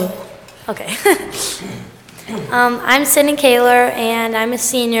Okay. I'm Sydney Kaler, and I'm a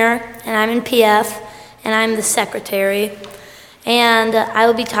senior, and I'm in PF, and I'm the secretary. And I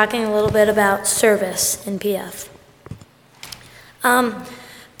will be talking a little bit about service in PF.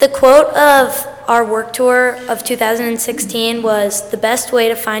 The quote of our work tour of 2016 was, "The best way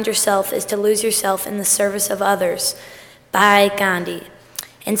to find yourself is to lose yourself in the service of others," by Gandhi.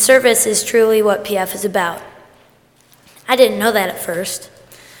 And service is truly what PF is about. I didn't know that at first.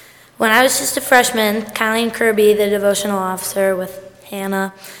 When I was just a freshman, Colleen Kirby, the devotional officer with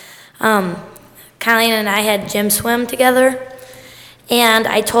Hannah, Colleen and I had gym swim together, and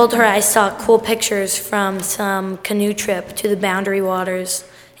I told her I saw cool pictures from some canoe trip to the Boundary Waters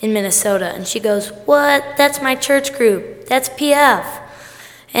in Minnesota, and she goes, "What? That's my church group. That's PF."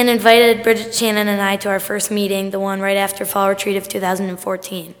 And invited Bridget Shannon and I to our first meeting, the one right after Fall Retreat of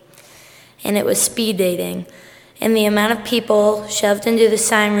 2014. And it was speed dating. And the amount of people shoved into the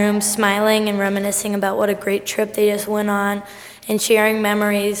sign room, smiling and reminiscing about what a great trip they just went on, and sharing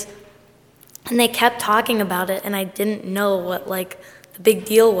memories. And they kept talking about it, and I didn't know what, the big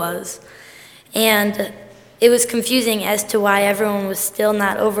deal was. And it was confusing as to why everyone was still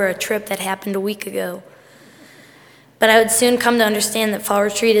not over a trip that happened a week ago. But I would soon come to understand that Fall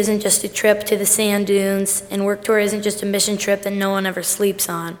Retreat isn't just a trip to the sand dunes, and Work Tour isn't just a mission trip that no one ever sleeps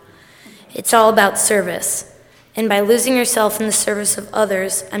on. It's all about service. And by losing yourself in the service of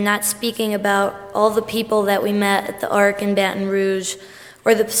others, I'm not speaking about all the people that we met at the Ark in Baton Rouge,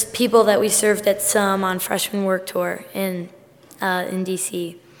 or the people that we served at SUM on Freshman Work Tour in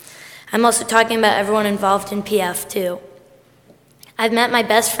DC. I'm also talking about everyone involved in PF, too. I've met my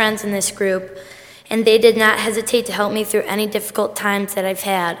best friends in this group, and they did not hesitate to help me through any difficult times that I've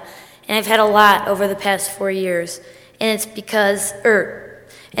had. And I've had a lot over the past 4 years. And it's because,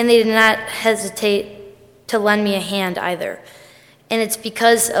 and they did not hesitate to lend me a hand either. And it's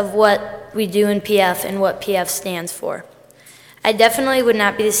because of what we do in PF and what PF stands for. I definitely would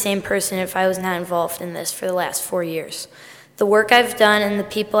not be the same person if I was not involved in this for the last 4 years. The work I've done and the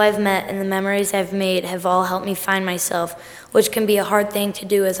people I've met and the memories I've made have all helped me find myself, which can be a hard thing to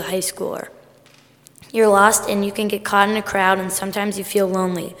do as a high schooler. You're lost and you can get caught in a crowd, and sometimes you feel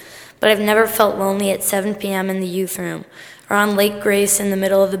lonely. But I've never felt lonely at 7 p.m. in the youth room, or on Lake Grace in the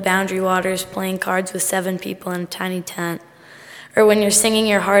middle of the Boundary Waters playing cards with 7 people in a tiny tent. Or when you're singing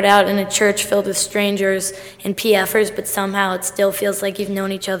your heart out in a church filled with strangers and PFers, but somehow it still feels like you've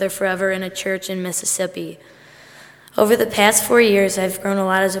known each other forever in a church in Mississippi. Over the past 4 years, I've grown a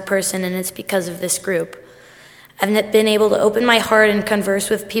lot as a person, and it's because of this group. I've been able to open my heart and converse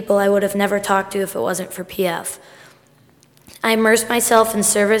with people I would have never talked to if it wasn't for PF. I immersed myself in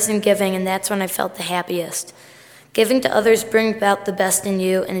service and giving, and that's when I felt the happiest. Giving to others brings about the best in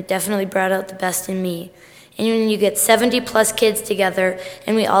you, and it definitely brought out the best in me. And when you get 70-plus kids together,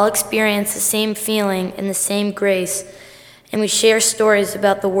 and we all experience the same feeling and the same grace, and we share stories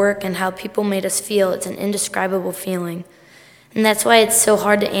about the work and how people made us feel, it's an indescribable feeling. And that's why it's so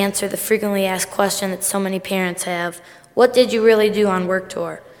hard to answer the frequently asked question that so many parents have. What did you really do on Work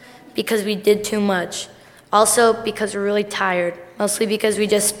Tour? Because we did too much. Also because we're really tired, mostly because we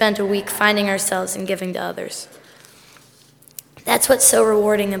just spent a week finding ourselves and giving to others. That's what's so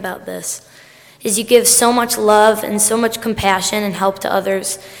rewarding about this, is you give so much love and so much compassion and help to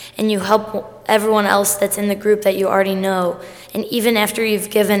others, and you help everyone else that's in the group that you already know. And even after you've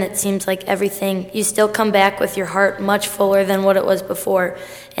given, it seems like everything, you still come back with your heart much fuller than what it was before,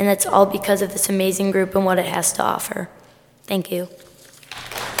 and that's all because of this amazing group and what it has to offer. Thank you.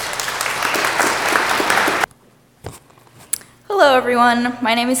 Hello everyone,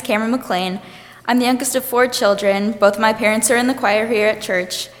 my name is Cameron McLean. I'm the youngest of 4 children. Both my parents are in the choir here at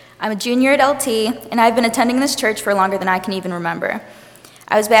church. I'm a junior at LT, and I've been attending this church for longer than I can even remember.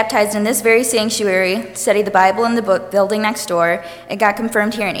 I was baptized in this very sanctuary, studied the Bible in the book building next door, and got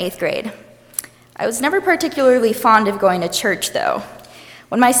confirmed here in 8th grade. I was never particularly fond of going to church, though.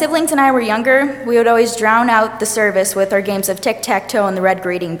 When my siblings and I were younger, we would always drown out the service with our games of tic-tac-toe and the red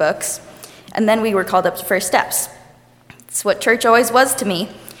grading books, and then we were called up to First Steps. It's what church always was to me,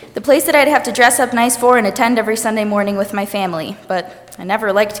 the place that I'd have to dress up nice for and attend every Sunday morning with my family, but I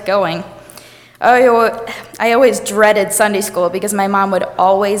never liked going. I always dreaded Sunday school because my mom would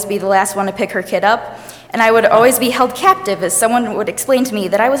always be the last one to pick her kid up, and I would always be held captive as someone would explain to me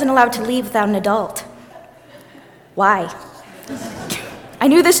that I wasn't allowed to leave without an adult. Why? I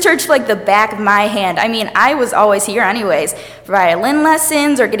knew this church like the back of my hand. I mean, I was always here anyways, for violin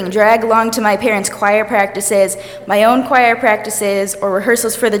lessons or getting dragged along to my parents' choir practices, my own choir practices, or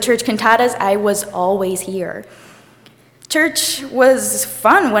rehearsals for the church cantatas. I was always here. Church was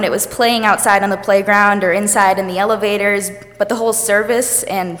fun when it was playing outside on the playground or inside in the elevators, but the whole service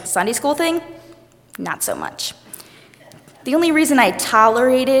and Sunday school thing, not so much. The only reason I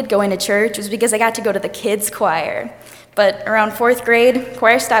tolerated going to church was because I got to go to the kids' choir. But around 4th grade,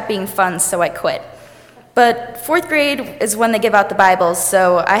 choir stopped being fun, so I quit. But 4th grade is when they give out the Bibles,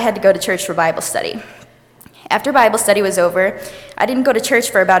 so I had to go to church for Bible study. After Bible study was over, I didn't go to church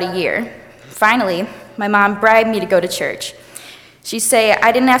for about a year. Finally, my mom bribed me to go to church. She'd say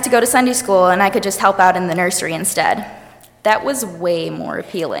I didn't have to go to Sunday school and I could just help out in the nursery instead. That was way more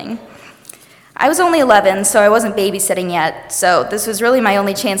appealing. I was only 11, so I wasn't babysitting yet, so this was really my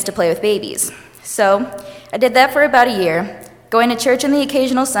only chance to play with babies. So I did that for about a year, going to church on the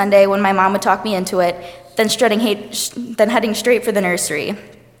occasional Sunday when my mom would talk me into it, then heading straight for the nursery.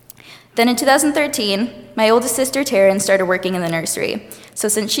 Then in 2013, my oldest sister Taryn started working in the nursery, so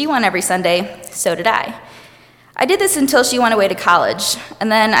since she went every Sunday, so did I. I did this until she went away to college,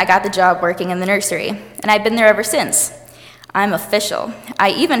 and then I got the job working in the nursery, and I've been there ever since. I'm official.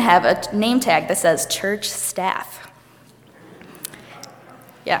 I even have a name tag that says church staff.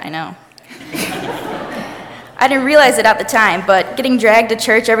 Yeah, I know. I didn't realize it at the time, but getting dragged to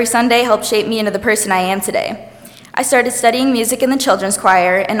church every Sunday helped shape me into the person I am today. I started studying music in the children's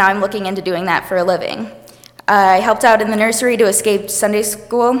choir, and now I'm looking into doing that for a living. I helped out in the nursery to escape Sunday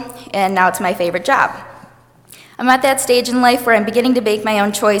school, and now it's my favorite job. I'm at that stage in life where I'm beginning to make my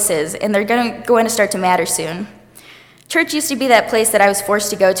own choices, and they're going to start to matter soon. Church used to be that place that I was forced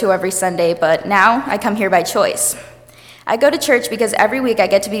to go to every Sunday, but now I come here by choice. I go to church because every week I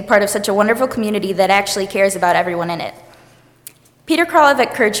get to be part of such a wonderful community that actually cares about everyone in it. Peter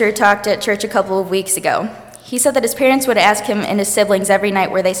Kralovec-Kircher talked at church a couple of weeks ago. He said that his parents would ask him and his siblings every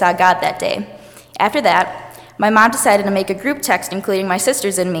night where they saw God that day. After that, my mom decided to make a group text, including my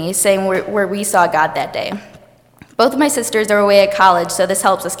sisters and me, saying where we saw God that day. Both of my sisters are away at college, so this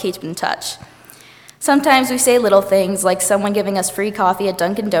helps us keep in touch. Sometimes we say little things, like someone giving us free coffee at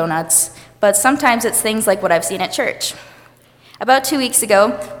Dunkin' Donuts, but sometimes it's things like what I've seen at church. About 2 weeks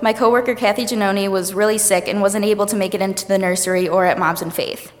ago, my coworker Kathy Giannoni was really sick and wasn't able to make it into the nursery or at Moms in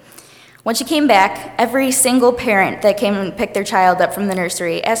Faith. When she came back, every single parent that came and picked their child up from the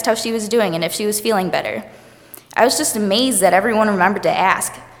nursery asked how she was doing and if she was feeling better. I was just amazed that everyone remembered to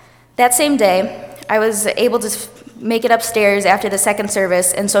ask. That same day, I was able to make it upstairs after the second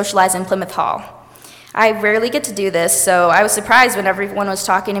service and socialize in Plymouth Hall. I rarely get to do this, so I was surprised when everyone was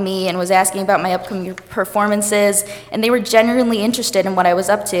talking to me and was asking about my upcoming performances, and they were genuinely interested in what I was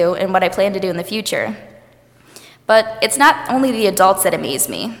up to and what I plan to do in the future. But it's not only the adults that amaze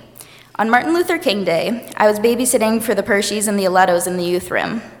me. On Martin Luther King Day, I was babysitting for the Pershies and the Alettos in the youth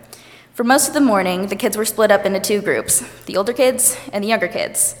room. For most of the morning, the kids were split up into two groups, the older kids and the younger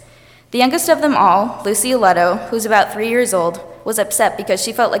kids. The youngest of them all, Lucy Aletto, who's about 3 years old, was upset because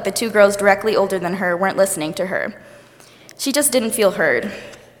she felt like the two girls directly older than her weren't listening to her. She just didn't feel heard.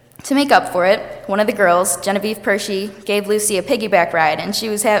 To make up for it, one of the girls, Genevieve Pershie, gave Lucy a piggyback ride,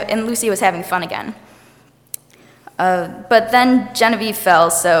 and Lucy was having fun again. But then Genevieve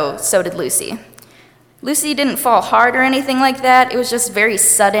fell, so did Lucy. Lucy didn't fall hard or anything like that. It was just very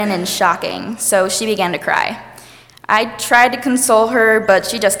sudden and shocking, so she began to cry. I tried to console her, but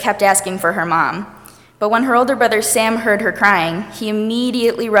she just kept asking for her mom. But when her older brother Sam heard her crying, he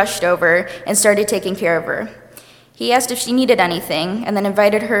immediately rushed over and started taking care of her. He asked if she needed anything, and then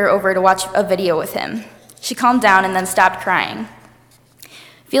invited her over to watch a video with him. She calmed down and then stopped crying.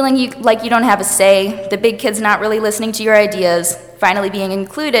 Feeling like you don't have a say, the big kid's not really listening to your ideas, finally being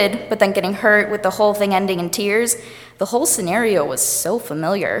included, but then getting hurt with the whole thing ending in tears, the whole scenario was so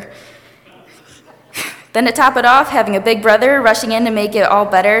familiar. Then to top it off, having a big brother rushing in to make it all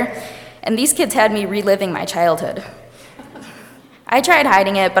better, and these kids had me reliving my childhood. I tried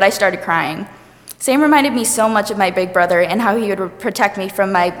hiding it, but I started crying. Sam reminded me so much of my big brother and how he would protect me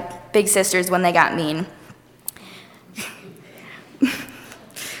from my big sisters when they got mean.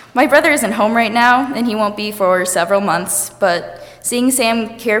 My brother isn't home right now, and he won't be for several months, but seeing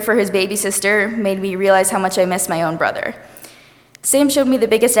Sam care for his baby sister made me realize how much I miss my own brother. Sam showed me the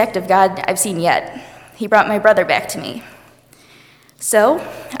biggest act of God I've seen yet. He brought my brother back to me. So,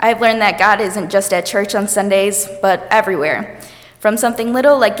 I've learned that God isn't just at church on Sundays, but everywhere. From something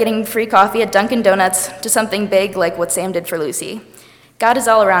little like getting free coffee at Dunkin' Donuts to something big like what Sam did for Lucy. God is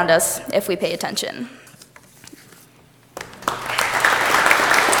all around us if we pay attention.